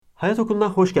Hayat Okulu'na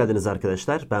hoş geldiniz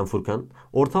arkadaşlar. Ben Furkan.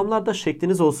 Ortamlarda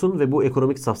şekliniz olsun ve bu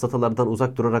ekonomik safsatalardan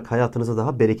uzak durarak hayatınızı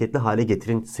daha bereketli hale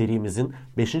getirin serimizin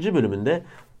 5. bölümünde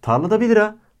tarlada 1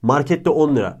 lira, markette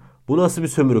 10 lira. Bu nasıl bir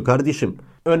sömürü kardeşim?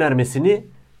 Önermesini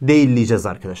değilleyeceğiz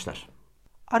arkadaşlar.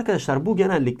 Arkadaşlar bu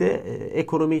genellikle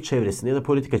ekonomi çevresinde ya da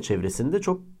politika çevresinde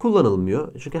çok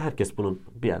kullanılmıyor. Çünkü herkes bunun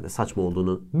bir yerde saçma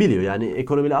olduğunu biliyor. Yani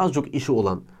ekonomiyle az çok işi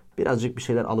olan, birazcık bir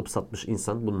şeyler alıp satmış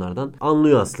insan bunlardan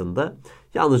anlıyor aslında.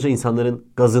 Yalnızca insanların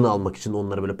gazını almak için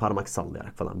onlara böyle parmak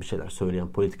sallayarak falan bir şeyler söyleyen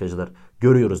politikacılar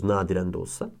görüyoruz nadiren de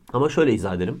olsa. Ama şöyle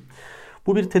izah edelim.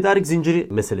 Bu bir tedarik zinciri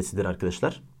meselesidir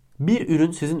arkadaşlar. Bir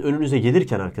ürün sizin önünüze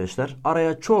gelirken arkadaşlar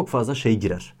araya çok fazla şey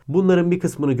girer. Bunların bir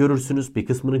kısmını görürsünüz, bir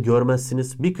kısmını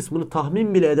görmezsiniz, bir kısmını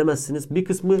tahmin bile edemezsiniz, bir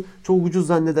kısmı çok ucuz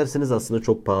zannedersiniz aslında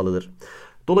çok pahalıdır.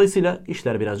 Dolayısıyla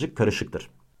işler birazcık karışıktır.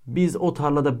 Biz o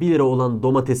tarlada 1 lira olan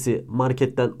domatesi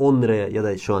marketten 10 liraya ya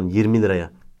da şu an 20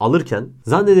 liraya alırken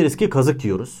zannederiz ki kazık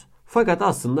yiyoruz. Fakat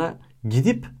aslında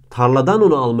gidip tarladan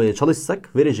onu almaya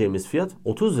çalışsak vereceğimiz fiyat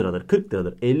 30 liradır, 40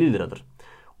 liradır, 50 liradır.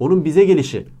 Onun bize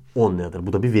gelişi 10 liradır.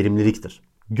 Bu da bir verimliliktir.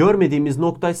 Görmediğimiz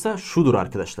noktaysa şudur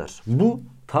arkadaşlar. Bu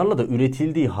tarlada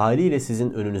üretildiği haliyle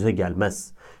sizin önünüze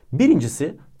gelmez.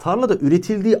 Birincisi tarlada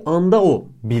üretildiği anda o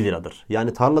 1 liradır.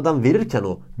 Yani tarladan verirken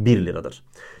o 1 liradır.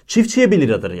 Çiftçiye 1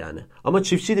 liradır yani. Ama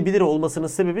çiftçiye de 1 lira olmasının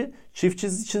sebebi çiftçi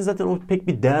için zaten o pek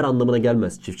bir değer anlamına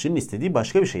gelmez. Çiftçinin istediği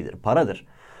başka bir şeydir. Paradır.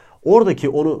 Oradaki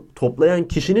onu toplayan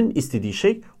kişinin istediği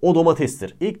şey o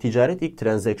domatestir. İlk ticaret, ilk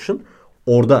transaction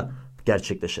orada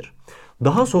gerçekleşir.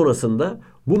 Daha sonrasında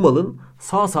bu malın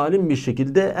sağ salim bir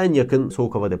şekilde en yakın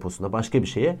soğuk hava deposuna başka bir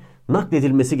şeye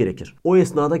nakledilmesi gerekir. O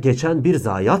esnada geçen bir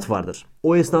zayiat vardır.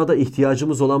 O esnada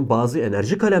ihtiyacımız olan bazı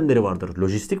enerji kalemleri vardır.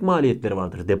 Lojistik maliyetleri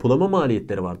vardır. Depolama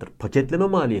maliyetleri vardır. Paketleme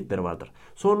maliyetleri vardır.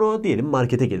 Sonra o diyelim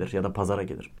markete gelir ya da pazara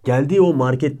gelir. Geldiği o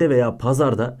markette veya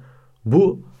pazarda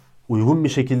bu uygun bir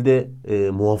şekilde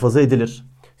muhafaza edilir.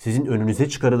 Sizin önünüze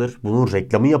çıkarılır. Bunun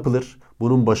reklamı yapılır.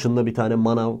 Bunun başında bir tane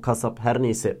manav, kasap her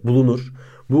neyse bulunur.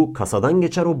 Bu kasadan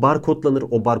geçer, o barkodlanır.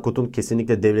 O barkodun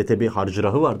kesinlikle devlete bir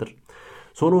harcırahı vardır.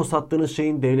 Sonra o sattığınız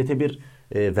şeyin devlete bir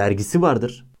vergisi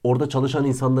vardır. Orada çalışan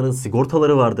insanların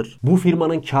sigortaları vardır. Bu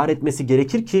firmanın kar etmesi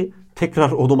gerekir ki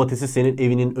tekrar o domatesi senin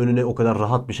evinin önüne o kadar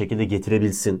rahat bir şekilde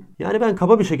getirebilsin. Yani ben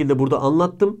kaba bir şekilde burada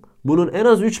anlattım. Bunun en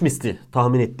az 3 misli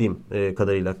tahmin ettiğim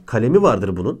kadarıyla kalemi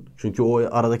vardır bunun. Çünkü o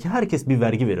aradaki herkes bir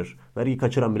vergi verir. Vergi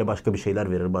kaçıran bile başka bir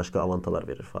şeyler verir, başka avantalar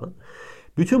verir falan.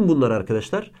 Bütün bunlar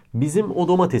arkadaşlar bizim o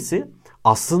domatesi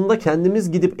aslında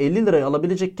kendimiz gidip 50 liraya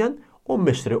alabilecekken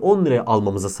 15 liraya 10 liraya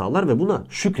almamızı sağlar ve buna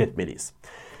şükretmeliyiz.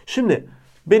 Şimdi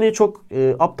beni çok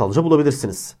aptalca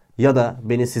bulabilirsiniz. Ya da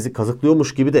beni sizi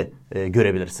kazıklıyormuş gibi de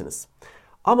görebilirsiniz.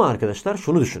 Ama arkadaşlar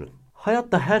şunu düşünün.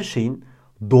 Hayatta her şeyin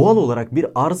doğal olarak bir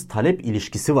arz talep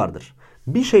ilişkisi vardır.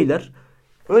 Bir şeyler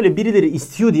öyle birileri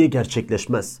istiyor diye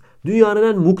gerçekleşmez. Dünyanın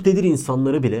en muktedir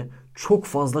insanları bile çok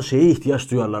fazla şeye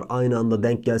ihtiyaç duyarlar aynı anda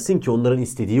denk gelsin ki onların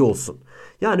istediği olsun.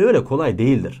 Yani öyle kolay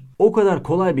değildir. O kadar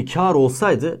kolay bir kar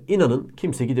olsaydı inanın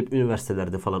kimse gidip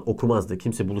üniversitelerde falan okumazdı.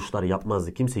 Kimse buluşlar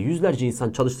yapmazdı. Kimse yüzlerce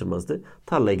insan çalıştırmazdı.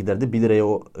 Tarlaya giderdi 1 liraya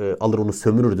alır onu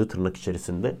sömürürdü tırnak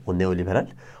içerisinde o neoliberal.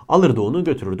 Alırdı onu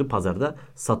götürürdü pazarda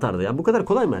satardı. Yani bu kadar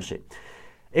kolay mı her şey?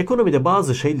 Ekonomide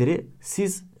bazı şeyleri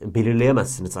siz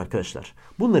belirleyemezsiniz arkadaşlar.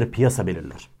 Bunları piyasa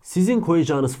belirler. Sizin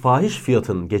koyacağınız fahiş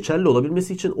fiyatın geçerli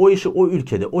olabilmesi için o işi o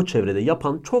ülkede, o çevrede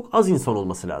yapan çok az insan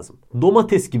olması lazım.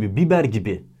 Domates gibi, biber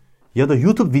gibi ya da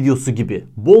YouTube videosu gibi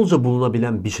bolca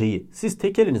bulunabilen bir şeyi siz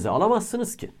tek elinize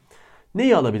alamazsınız ki.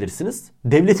 Neyi alabilirsiniz?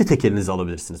 Devleti tek elinize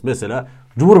alabilirsiniz. Mesela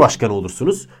Cumhurbaşkanı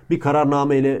olursunuz. Bir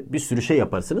kararnameyle bir sürü şey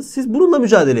yaparsınız. Siz bununla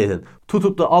mücadele edin.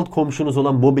 Tutup da alt komşunuz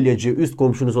olan mobilyacı, üst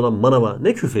komşunuz olan manava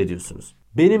ne küfrediyorsunuz?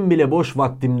 Benim bile boş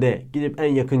vaktimde gidip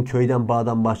en yakın köyden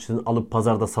bağdan bahçeden alıp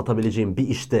pazarda satabileceğim bir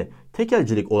işte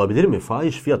tekelcilik olabilir mi?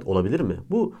 Fahiş fiyat olabilir mi?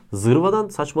 Bu zırvadan,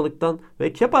 saçmalıktan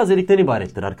ve kepazelikten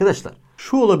ibarettir arkadaşlar.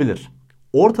 Şu olabilir.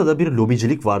 Ortada bir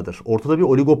lobicilik vardır. Ortada bir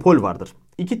oligopol vardır.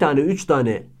 2 tane, 3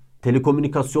 tane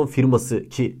telekomünikasyon firması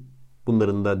ki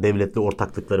bunların da devletli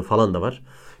ortaklıkları falan da var.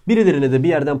 Birilerine de bir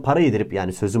yerden para yedirip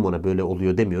yani sözüm ona böyle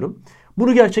oluyor demiyorum.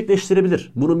 Bunu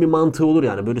gerçekleştirebilir. Bunun bir mantığı olur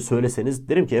yani böyle söyleseniz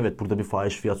derim ki evet burada bir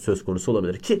fahiş fiyat söz konusu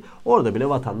olabilir ki orada bile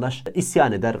vatandaş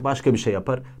isyan eder başka bir şey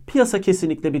yapar. Piyasa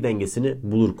kesinlikle bir dengesini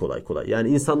bulur kolay kolay. Yani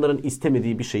insanların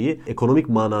istemediği bir şeyi ekonomik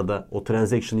manada o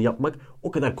transaction'ı yapmak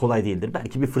o kadar kolay değildir.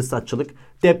 Belki bir fırsatçılık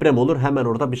deprem olur hemen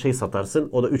orada bir şey satarsın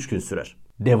o da 3 gün sürer.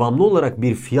 Devamlı olarak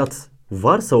bir fiyat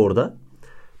varsa orada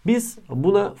biz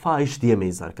buna fahiş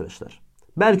diyemeyiz arkadaşlar.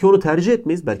 Belki onu tercih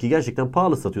etmeyiz. Belki gerçekten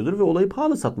pahalı satıyordur ve olayı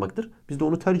pahalı satmaktır. Biz de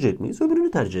onu tercih etmeyiz.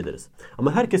 Öbürünü tercih ederiz.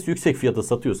 Ama herkes yüksek fiyata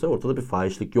satıyorsa ortada bir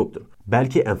fahişlik yoktur.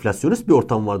 Belki enflasyonist bir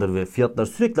ortam vardır ve fiyatlar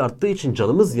sürekli arttığı için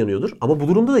canımız yanıyordur. Ama bu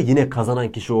durumda da yine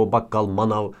kazanan kişi o bakkal,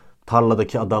 manav,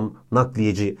 tarladaki adam,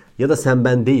 nakliyeci ya da sen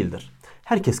ben değildir.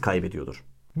 Herkes kaybediyordur.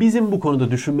 Bizim bu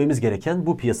konuda düşünmemiz gereken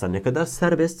bu piyasa ne kadar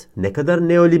serbest, ne kadar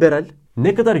neoliberal,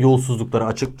 ne kadar yolsuzluklara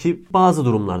açık ki bazı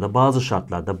durumlarda, bazı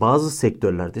şartlarda, bazı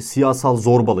sektörlerde siyasal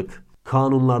zorbalık,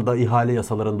 kanunlarda, ihale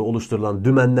yasalarında oluşturulan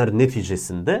dümenler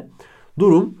neticesinde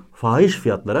durum fahiş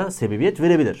fiyatlara sebebiyet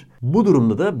verebilir. Bu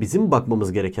durumda da bizim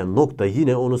bakmamız gereken nokta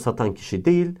yine onu satan kişi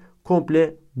değil,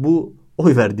 komple bu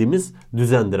oy verdiğimiz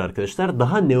düzendir arkadaşlar.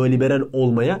 Daha neoliberal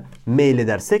olmaya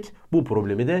meyledersek bu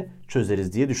problemi de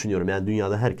çözeriz diye düşünüyorum. Yani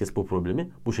dünyada herkes bu problemi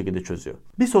bu şekilde çözüyor.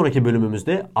 Bir sonraki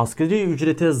bölümümüzde asgari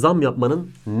ücrete zam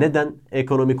yapmanın neden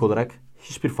ekonomik olarak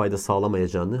hiçbir fayda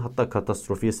sağlamayacağını, hatta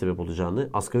katastrofiye sebep olacağını,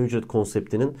 asgari ücret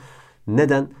konseptinin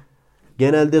neden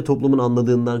genelde toplumun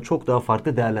anladığından çok daha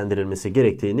farklı değerlendirilmesi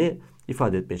gerektiğini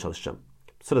ifade etmeye çalışacağım.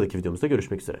 Sıradaki videomuzda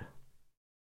görüşmek üzere.